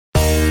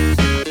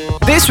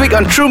This week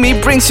on True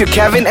Me brings you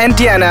Kevin and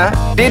Diana.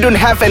 They don't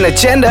have an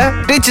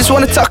agenda, they just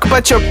want to talk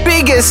about your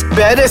biggest,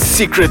 baddest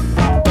secret.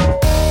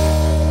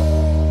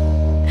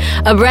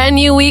 A brand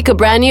new week, a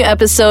brand new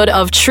episode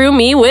of True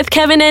Me with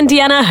Kevin and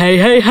Diana. Hey,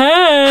 hey,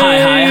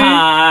 hey.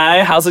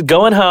 Hi. How's it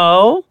going,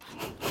 ho?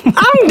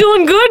 I'm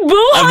doing good,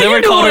 boo. I've never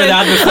called her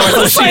that before,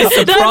 so she's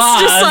surprised.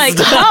 That's just like,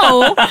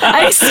 oh,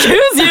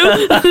 excuse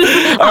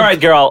you. All right,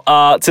 girl.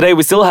 Today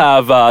we still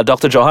have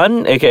Dr.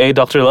 Johan, aka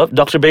Dr. Love,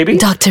 Dr. Baby.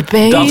 Dr.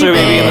 Baby. Dr.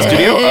 Baby in the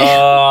studio.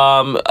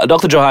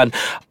 Dr. Johan,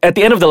 at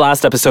the end of the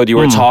last episode, you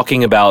were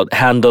talking about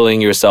handling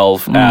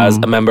yourself as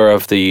a member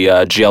of the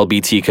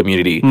GLBT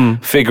community,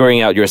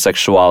 figuring out your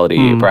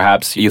sexuality.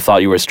 Perhaps you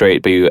thought you were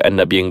straight, but you ended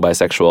up being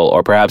bisexual,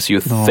 or perhaps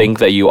you think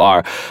that you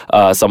are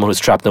someone who's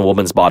trapped in a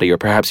woman's body, or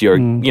perhaps you're,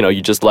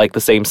 you just like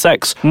the same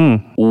sex.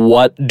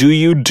 What do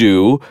you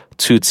do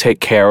to take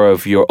care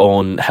of your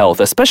own health,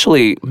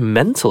 especially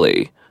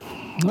mentally?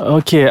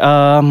 Okay,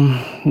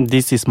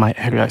 this is my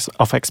area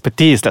of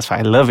expertise. That's why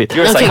I love it.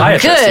 You're a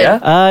psychiatrist, good. yeah?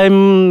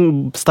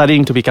 I'm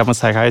studying to become a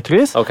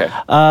psychiatrist. Okay.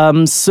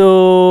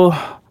 So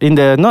in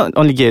the not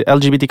only gay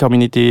LGBT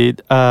community,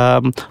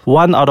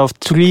 1 out of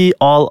 3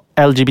 all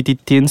LGBT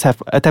teens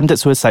have attempted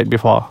suicide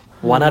before.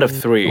 1 out of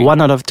 3. 1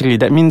 out of 3.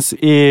 That means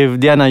if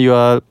Diana, you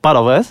are part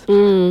of us,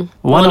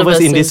 one of us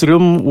in this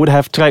room would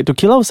have tried to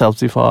kill ourselves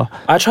before.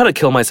 I tried to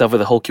kill myself with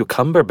a whole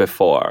cucumber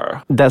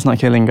before. That's not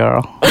killing,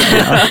 girl.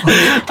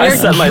 I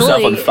set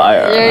myself on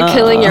fire. You're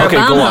killing your Okay,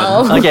 go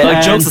on. Okay, Like,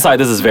 and- jokes aside,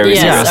 this is very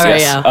Yes, serious.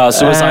 all right, yeah.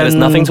 Suicide is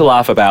nothing to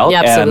laugh about.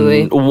 Yeah,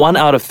 absolutely. And 1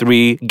 out of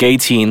 3 gay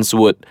teens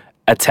would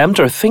attempt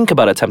or think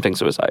about attempting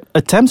suicide.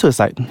 Attempt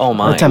suicide. Oh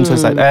my. Attempt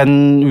suicide.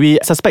 And we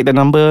suspect the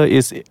number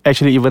is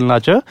actually even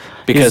larger.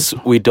 Because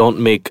we don't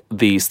make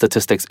the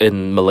statistics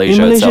in Malaysia,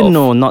 In Malaysia, itself.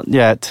 no, not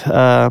yet.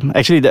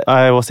 Actually,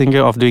 I was thinking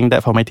of doing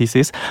that for my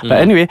thesis. But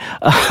anyway,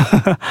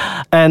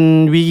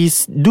 and we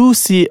do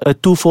see a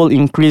twofold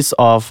increase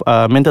of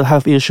mental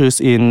health issues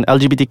in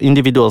LGBT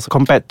individuals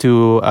compared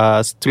to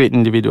straight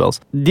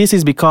individuals. This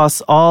is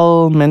because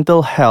all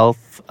mental health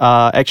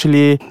are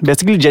actually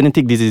basically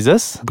genetic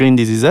diseases, brain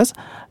diseases.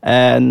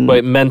 And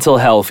Wait, mental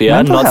health, yeah?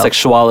 Mental Not health.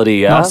 sexuality,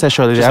 yeah? Not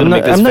sexuality. Just I'm gonna not,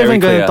 make this I'm not very even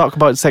going clear. to talk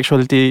about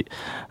sexuality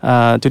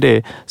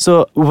today.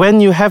 So when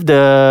you have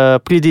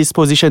the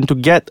predisposition to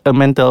get a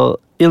mental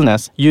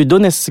illness, you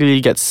don't necessarily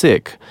get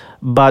sick.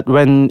 But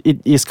when it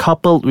is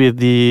coupled with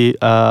the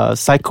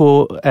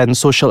psycho and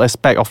social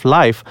aspect of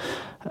life,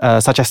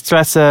 such as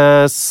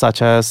stresses,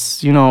 such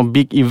as,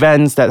 big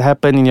events that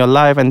happen in your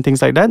life and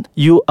things like that,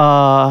 you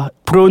are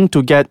prone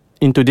to get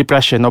into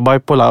depression or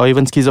bipolar or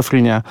even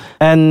schizophrenia.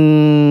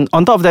 And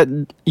on top of that,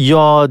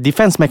 your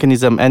defense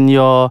mechanism and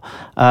your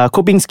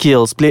coping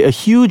skills play a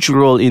huge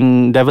role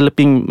in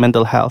developing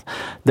mental health.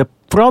 The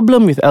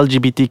problem with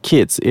LGBT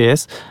kids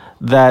is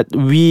that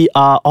we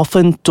are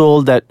often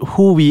told that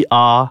who we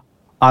are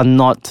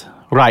not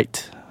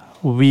right.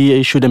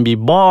 We shouldn't be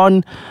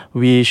born,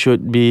 we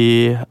should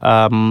be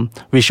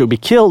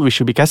killed, we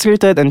should be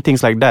castrated and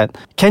things like that.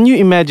 Can you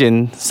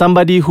imagine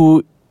somebody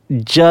who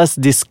just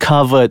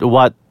discovered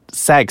what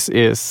sex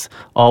is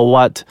or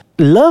what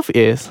love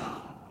is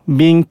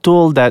being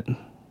told that,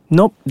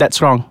 nope,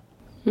 that's wrong.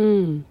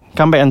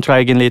 Come back and try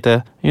again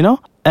later,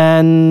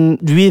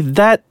 And with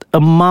that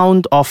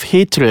amount of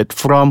hatred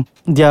from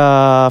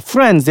their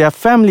friends, their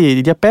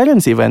family, their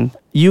parents even,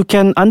 you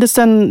can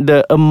understand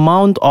the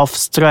amount of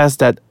stress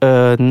that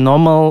a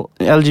normal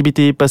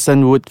LGBT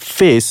person would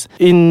face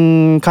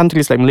in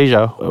countries like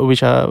Malaysia,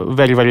 which are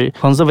very, very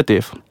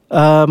conservative.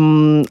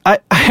 I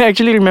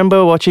actually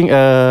remember watching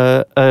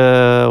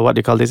what do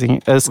you call this thing?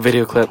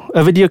 Video clip.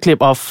 A video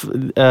clip of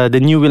the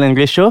new Will and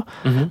Grace show.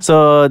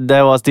 So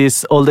there was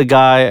this older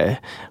guy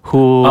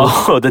who...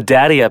 Oh, the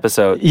daddy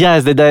episode.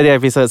 Yes, the daddy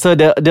episode. So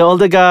the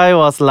older guy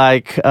was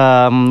like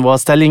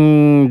was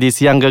telling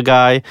this younger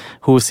guy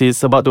who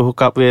he's about to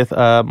hook up with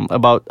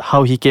about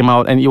how he came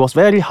out, and it was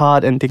very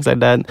hard and things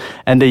like that.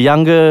 And the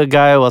younger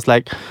guy was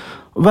like,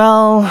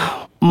 well,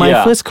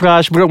 my first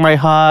crush broke my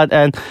heart,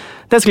 and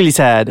that's really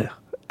sad.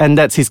 And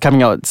that's his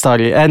coming out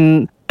story.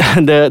 And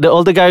the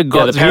older guy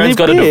got the parents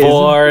got really a pissed.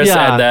 divorce,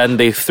 Yeah. and then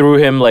they threw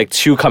him like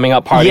 2 coming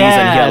out parties,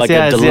 and he had like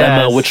a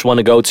dilemma which one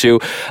to go to.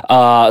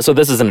 So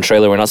this isn't a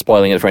trailer, we're not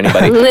spoiling it for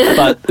anybody.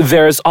 But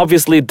there's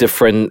obviously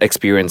different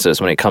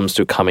experiences when it comes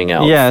to coming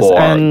out for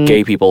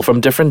gay people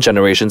from different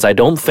generations. I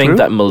don't think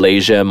that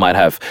Malaysia might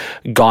have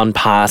gone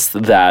past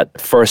that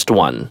first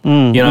one.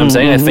 You know what I'm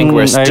saying? I think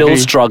we're still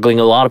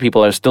struggling. A lot of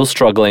people are still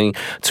struggling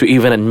to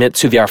even admit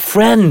to their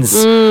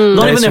friends,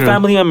 not even their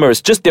family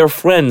members, just their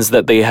friends,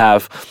 that they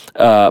have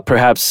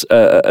perhaps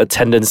a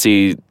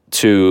tendency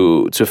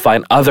to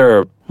find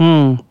other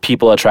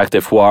people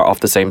attractive who are of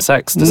the same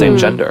sex, the same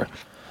gender.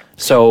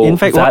 So in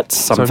fact, that's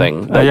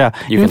something that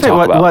you can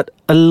talk about. What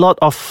a lot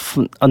of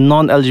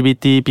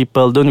non-LGBT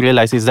people don't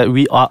realize is that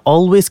we are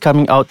always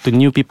coming out to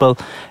new people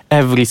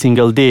every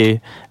single day.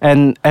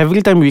 And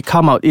every time we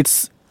come out,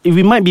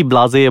 we might be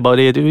blasé about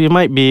it. We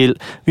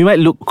might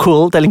look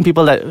cool telling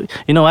people that,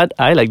 you know what,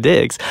 I like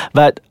dicks.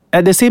 But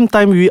at the same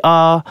time, we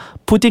are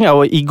putting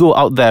our ego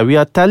out there. We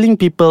are telling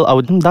people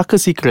our darker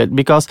secret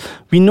because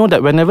we know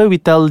that whenever we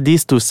tell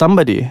this to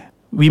somebody,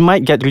 we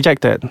might get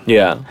rejected.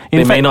 Yeah.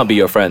 They may not be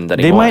your friend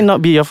anymore. They might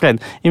not be your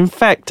friend. In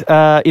fact,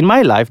 in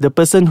my life, the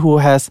person who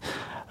has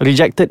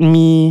rejected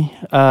me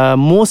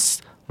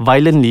most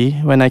violently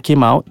when I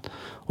came out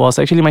was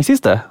actually my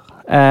sister.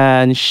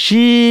 And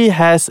she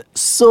has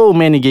so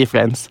many gay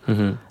friends.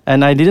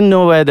 And I didn't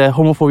know where the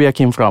homophobia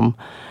came from.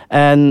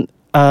 And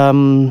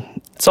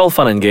it's all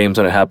fun and games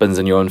when it happens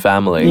in your own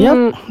family.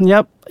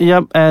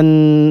 Yep.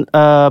 And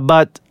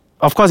but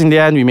of course, in the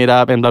end, we made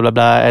up and blah, blah,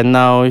 blah. And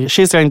now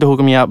she's trying to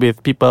hook me up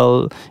with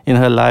people in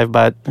her life,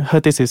 but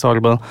her taste is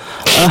horrible.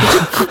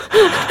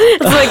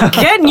 It's like,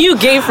 get new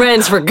gay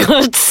friends, for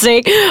God's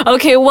sake.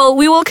 Okay, well,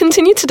 we will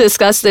continue to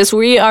discuss this.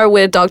 We are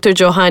with Dr.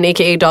 Johan,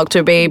 a.k.a.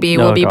 Dr. Baby.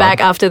 We'll be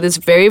back after this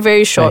very,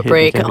 very short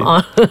break.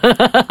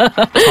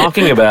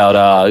 Talking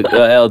about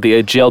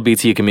the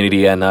GLBT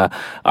community and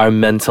our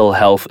mental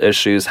health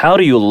issues. How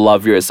do you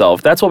love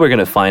yourself? That's what we're going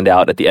to find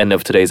out at the end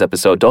of today's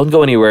episode. Don't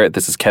go anywhere.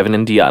 This is Kevin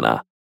and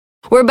Diana.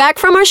 We're back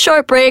from our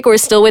short break. We're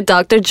still with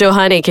Dr.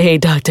 Johan, a.k.a.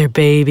 Dr.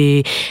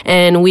 Baby.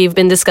 And we've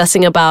been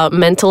discussing about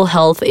mental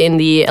health in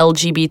the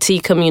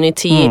LGBT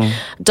community.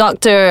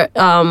 Doctor,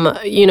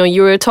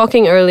 you were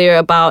talking earlier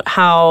about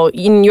how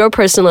in your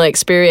personal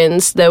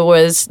experience, there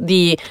was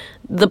the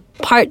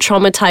part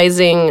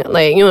traumatizing,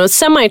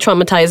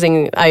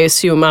 semi-traumatizing, I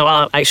assume.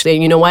 Well,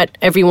 actually, you know what?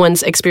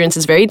 Everyone's experience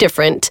is very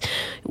different.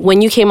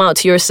 When you came out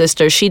to your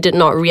sister, she did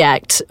not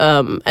react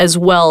as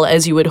well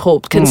as you would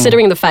hope,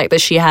 considering the fact that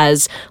she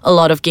has a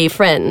lot of gay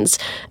friends.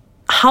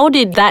 How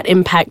did that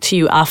impact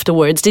you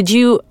afterwards? Did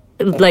you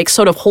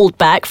sort of hold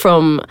back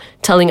from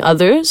telling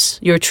others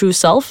your true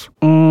self?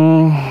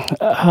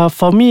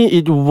 For me,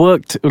 it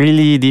worked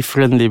really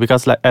differently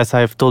because, as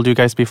I've told you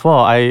guys before,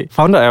 I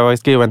found out I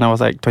was gay when I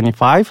was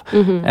 25,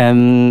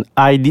 and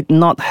I did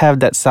not have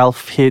that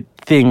self-hate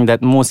thing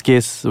that most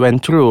gays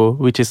went through,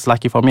 which is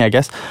lucky for me, I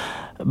guess.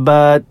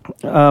 But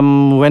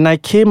when I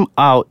came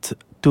out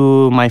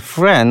to my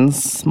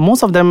friends,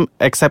 most of them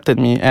accepted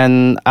me,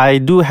 and I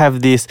do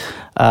have this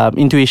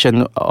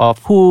intuition of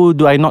who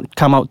do I not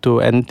come out to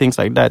and things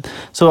like that.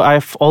 So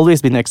I've always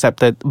been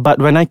accepted. But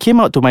when I came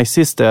out to my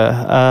sister,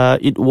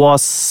 it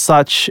was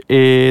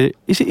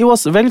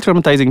very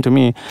traumatizing to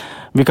me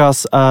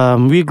because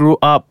we grew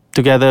up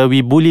together.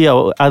 We bully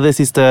our other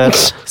sister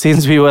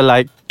since we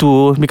were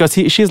 2, because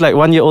she's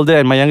 1 year older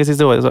and my younger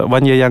sister was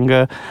 1 year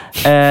younger,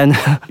 and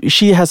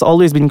she has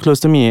always been close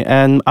to me.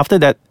 And after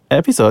that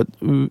episode,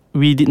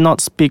 we did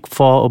not speak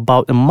for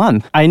about a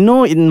month. I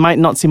know it might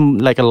not seem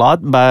like a lot,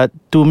 but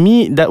to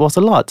me that was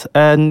a lot,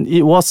 and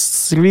it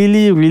was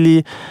really,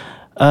 really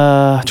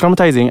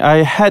traumatizing.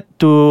 I had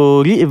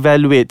to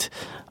reevaluate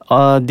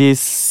this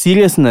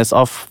seriousness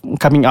of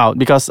coming out,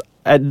 because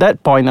at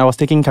that point I was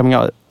taking coming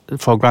out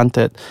for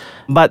granted.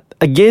 But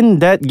again,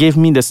 that gave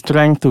me the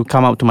strength to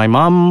come out to my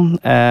mom,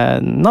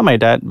 and not my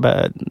dad,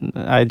 but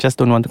I just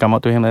don't want to come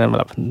out to him.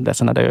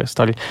 That's another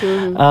story.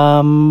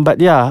 But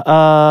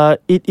yeah,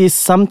 it is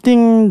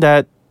something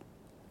that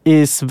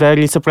is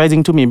very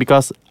surprising to me,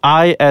 because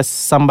I, as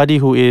somebody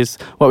who is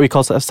what we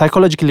call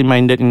psychologically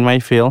minded in my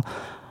field,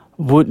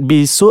 would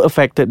be so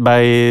affected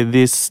by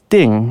this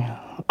thing.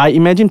 I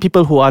imagine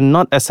people who are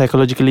not as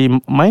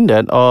psychologically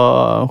minded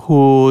or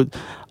who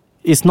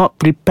is not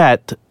prepared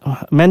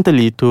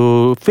mentally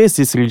to face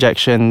this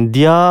rejection,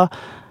 their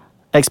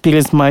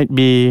experience might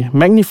be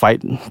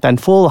magnified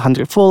tenfold,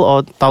 100-fold,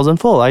 or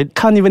 1,000-fold. I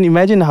can't even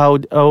imagine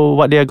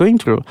what they are going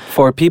through.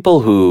 For people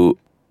who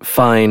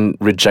find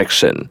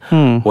rejection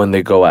when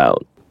they go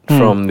out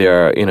from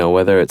their,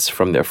 whether it's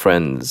from their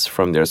friends,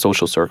 from their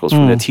social circles,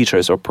 from their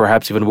teachers, or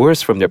perhaps even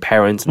worse, from their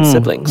parents and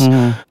siblings,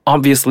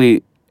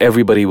 obviously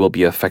everybody will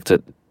be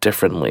affected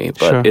differently,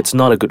 but it's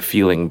not a good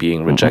feeling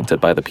being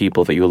rejected by the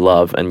people that you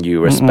love and you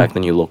respect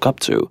and you look up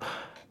to.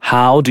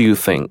 How do you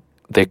think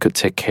they could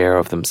take care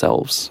of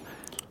themselves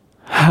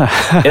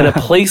in a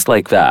place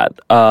like that,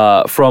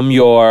 from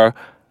your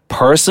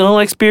personal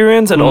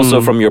experience and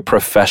also from your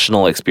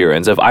professional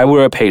experience? If I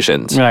were a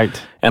patient,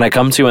 and I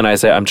come to you and I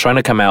say, I'm trying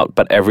to come out,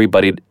 but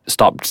everybody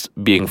stopped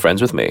being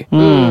friends with me,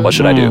 what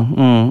should I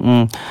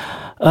do?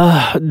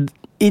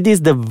 It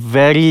is the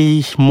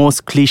very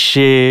most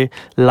cliche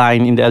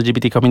line in the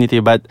LGBT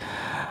community, but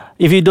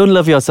if you don't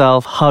love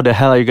yourself, how the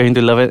hell are you going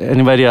to love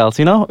anybody else,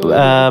 But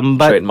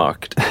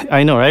trademarked.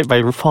 I know, right?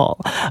 By RuPaul.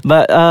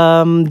 But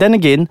then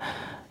again,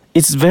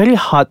 it's very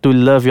hard to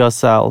love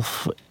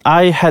yourself.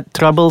 I had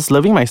troubles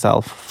loving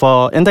myself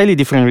for entirely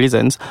different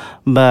reasons,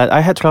 but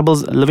I had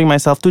troubles loving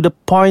myself to the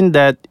point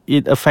that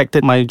it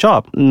affected my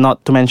job,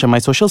 not to mention my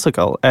social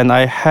circle, and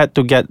I had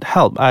to get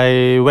help.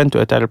 I went to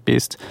a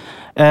therapist,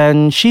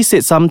 and she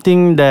said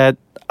something that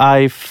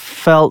I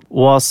felt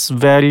was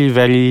very,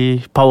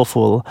 very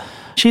powerful.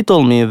 She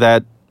told me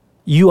that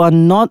you are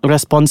not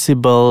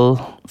responsible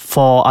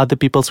for other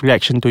people's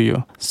reaction to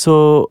you.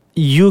 So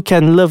you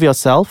can love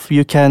yourself,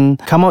 you can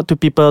come out to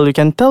people, you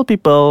can tell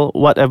people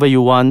whatever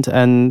you want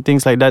and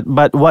things like that.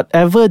 But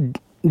whatever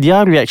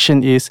their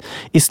reaction is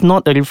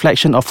not a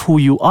reflection of who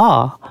you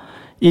are.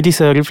 It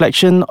is a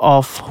reflection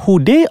of who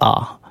they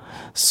are.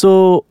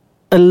 So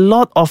a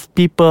lot of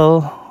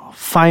people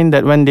find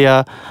that when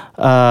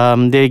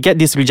they get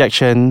this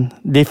rejection,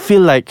 they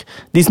feel like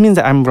this means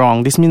that I'm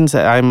wrong. This means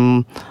that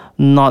I'm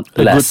not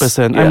a good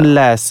person. Yeah. I'm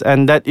less,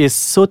 and that is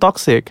so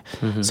toxic.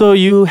 So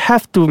you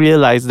have to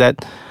realize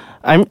that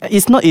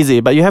it's not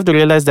easy, but you have to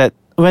realize that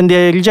when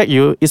they reject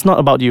you, it's not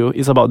about you,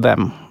 it's about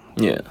them.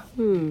 Yeah.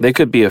 They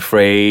could be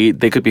afraid,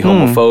 they could be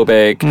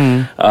homophobic,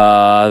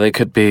 they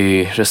could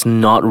be just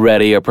not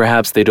ready, or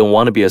perhaps they don't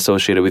want to be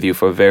associated with you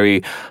for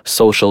very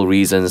social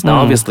reasons. Now,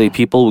 obviously,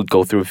 people would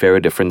go through a very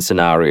different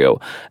scenario.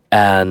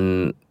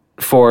 And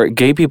for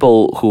gay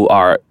people who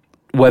are,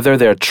 whether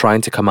they're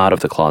trying to come out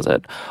of the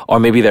closet, or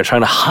maybe they're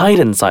trying to hide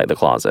inside the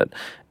closet,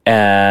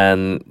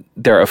 and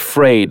they're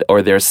afraid,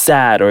 or they're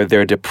sad, or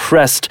they're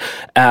depressed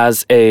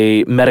as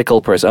a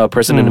medical person, a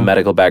person in a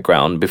medical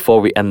background,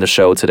 before we end the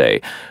show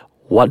today,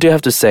 what do you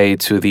have to say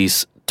to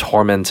these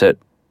tormented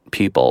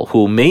people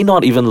who may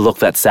not even look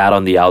that sad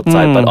on the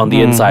outside, but on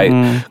the inside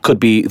could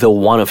be the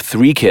one of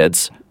 3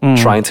 kids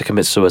trying to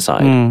commit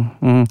suicide?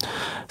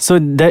 So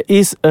there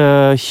is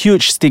a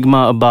huge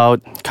stigma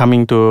about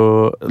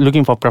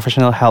looking for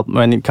professional help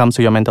when it comes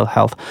to your mental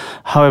health.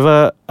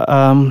 However,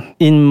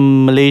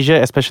 in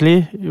Malaysia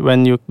especially,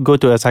 when you go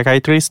to a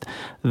psychiatrist,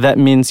 that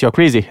means you're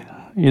crazy.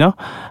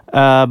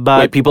 But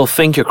Wait, people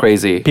think you're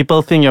crazy.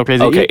 People think you're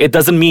crazy. Okay, it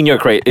doesn't mean you're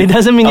crazy. It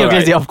doesn't mean you're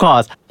crazy, of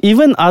course.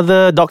 Even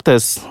other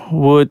doctors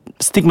would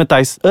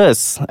stigmatize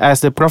us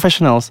as the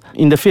professionals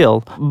in the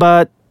field.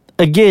 But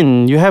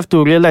again, you have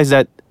to realize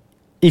that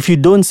if you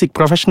don't seek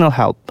professional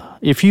help,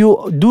 if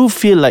you do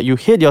feel like you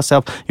hate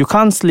yourself, you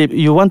can't sleep,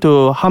 you want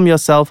to harm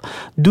yourself,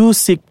 do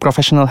seek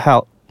professional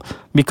help.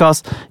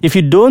 Because if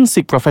you don't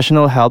seek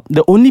professional help,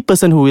 the only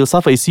person who will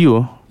suffer is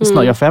you. It's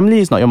not your family,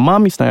 it's not your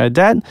mom, it's not your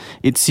dad,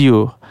 it's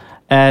you.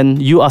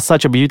 And you are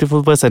such a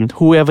beautiful person,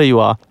 whoever you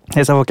are,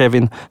 except for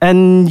Kevin.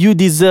 And you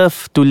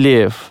deserve to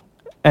live.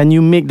 And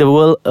you make the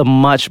world a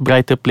much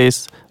brighter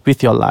place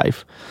with your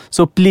life.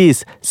 So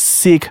please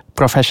seek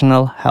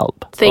professional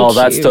help. Thank you.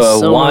 That's the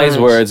so wise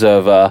much. words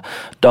of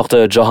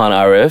Dr. Johan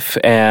Arif,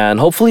 and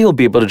hopefully he'll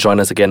be able to join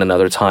us again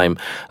another time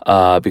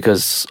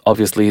because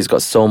obviously he's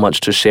got so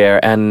much to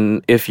share.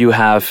 And if you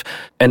have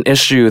an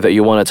issue that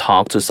you want to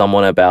talk to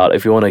someone about,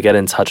 if you want to get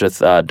in touch with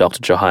Dr.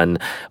 Johan,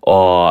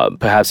 or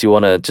perhaps you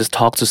want to just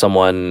talk to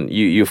someone,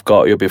 you've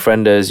got your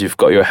befrienders, you've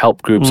got your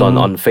help groups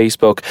on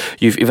Facebook,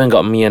 you've even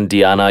got me and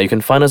Diana. You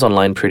can find us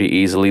online pretty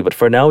easily, but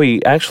for now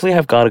we actually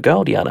have got to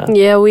go, Diana.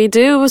 Yeah, we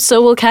do.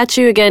 So we'll catch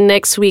you again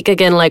next week.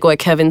 Again, like what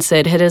Kevin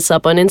said, hit us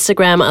up on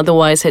Instagram.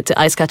 Otherwise, head to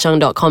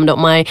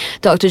icekachang.com.my.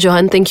 Dr.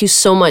 Johan, thank you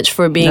so much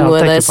for being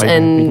with us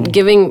and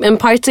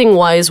imparting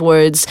wise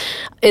words.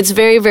 It's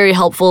very, very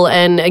helpful.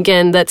 And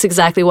again, that's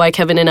exactly why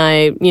Kevin and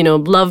I,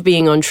 love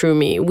being on True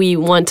Me. We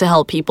want to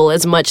help people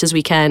as much as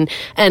we can.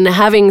 And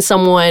having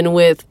someone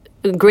with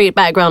a great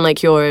background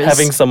like yours.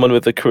 Having someone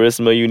with the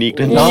charisma,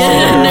 uniqueness.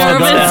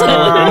 Nervous.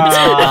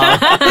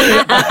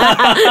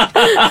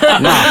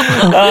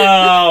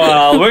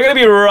 Well, we're going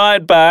to be right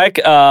back.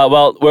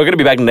 We're going to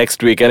be back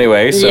next week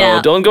anyway. So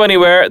don't go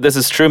anywhere. This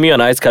is True Me on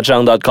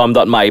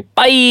icekachang.com.my.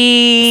 Bye.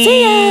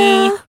 See ya.